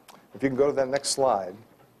 If you can go to that next slide.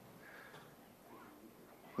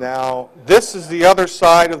 Now, this is the other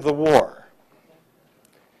side of the war.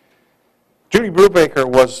 Judy Brubaker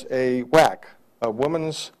was a WAC, a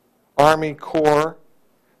Women's Army Corps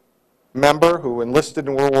member who enlisted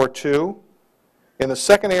in World War II in the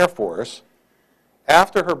 2nd Air Force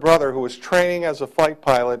after her brother, who was training as a flight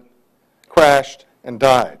pilot, crashed and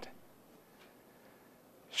died.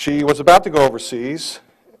 She was about to go overseas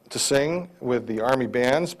to sing with the Army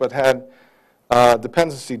bands, but had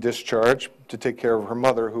dependency discharge to take care of her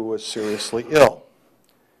mother, who was seriously ill.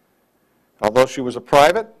 Although she was a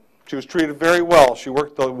private, she was treated very well. She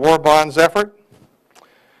worked the war bonds effort.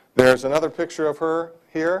 There's another picture of her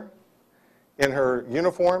here in her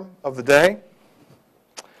uniform of the day.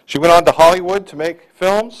 She went on to Hollywood to make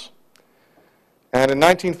films, and in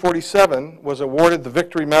 1947 was awarded the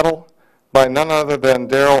Victory Medal by none other than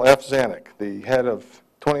Darryl F. Zanuck, the head of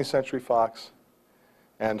 20th Century Fox,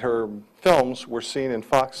 and her films were seen in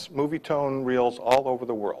Fox Movietone reels all over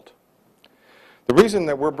the world. The reason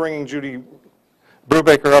that we're bringing Judy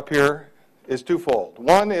Brubaker up here is twofold.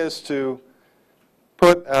 One is to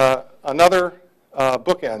put another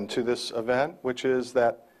bookend to this event, which is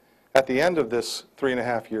that at the end of this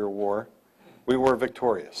 3.5-year war, we were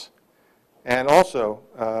victorious. And also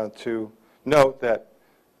to note that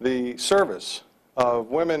the service of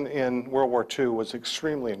women in World War II was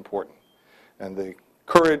extremely important. And the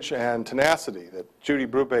courage and tenacity that Judy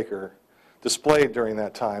Brubaker displayed during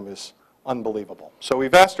that time is unbelievable. So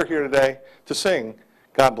we've asked her here today to sing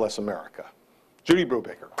God Bless America. Judy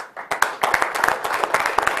Brubaker.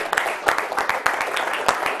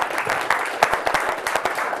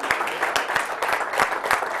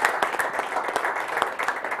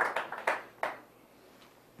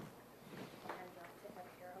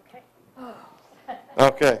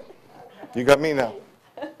 Okay, you got me now.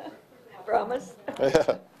 Promise?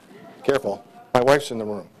 Yeah. Careful, my wife's in the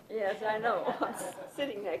room. Yes, I know. I'm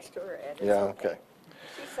sitting next to her, and it's Yeah, okay.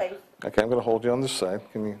 She's safe. Okay, I'm going to hold you on this side.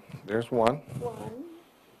 Can you? There's one. One.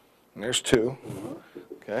 And there's two.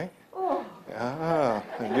 Okay. Oh. Ah,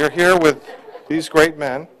 and you're here with these great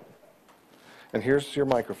men. And here's your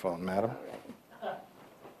microphone, madam.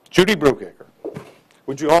 Judy Brubaker.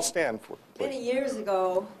 Would you all stand for it, please? Many years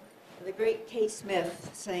ago, the great Kay Smith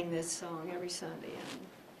sang this song every Sunday.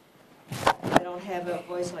 And I don't have a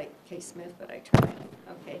voice like Kay Smith, but I try.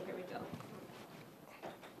 Okay, here we go.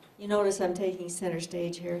 You notice I'm taking center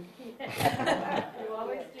stage here? You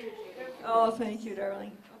always do. Oh, thank you,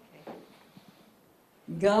 darling. Okay.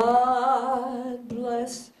 God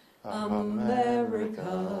bless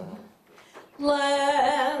America,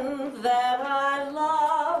 land that I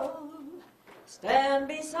love. Stand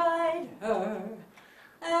beside her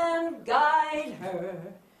and guide her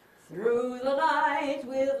through the night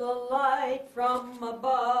with a light from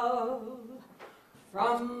above.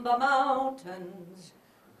 From the mountains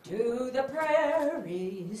to the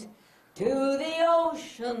prairies, to the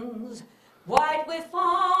oceans white with foam.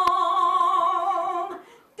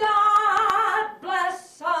 God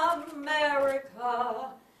bless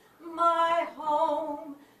America, my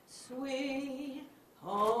home, sweet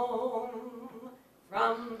home.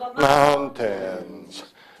 From the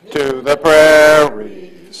Mountains to the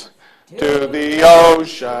prairies, to the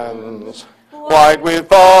oceans, white with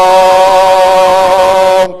foam.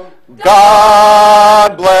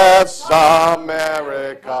 God bless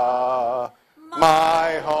America,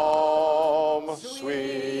 my home,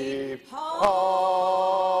 sweet home.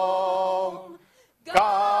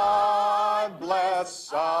 God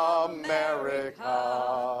bless America,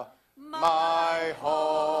 my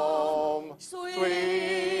home,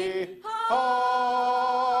 sweet home.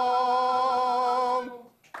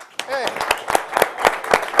 Hey.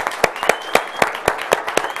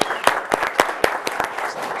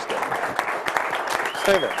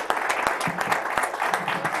 Stay there.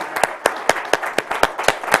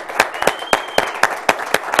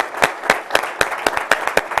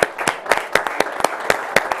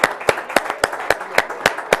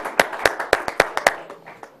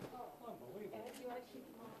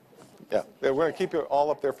 Yeah, we're going to keep you all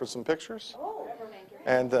up there for some pictures.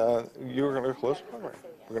 And you're going to close the program.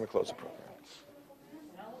 We're going to close the program.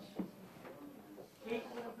 Kate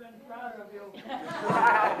would have been proud of you.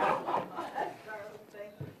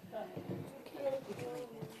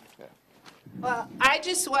 Well, I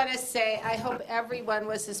just want to say I hope everyone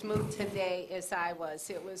was as moved today as I was.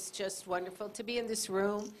 It was just wonderful to be in this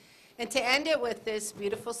room and to end it with this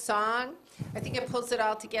beautiful song. I think it pulls it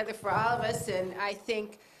all together for all of us, and I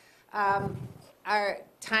think our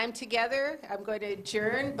time together, I'm going to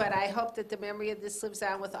adjourn, but I hope that the memory of this lives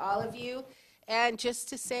on with all of you. And just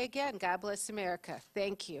to say again, God bless America.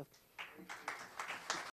 Thank you.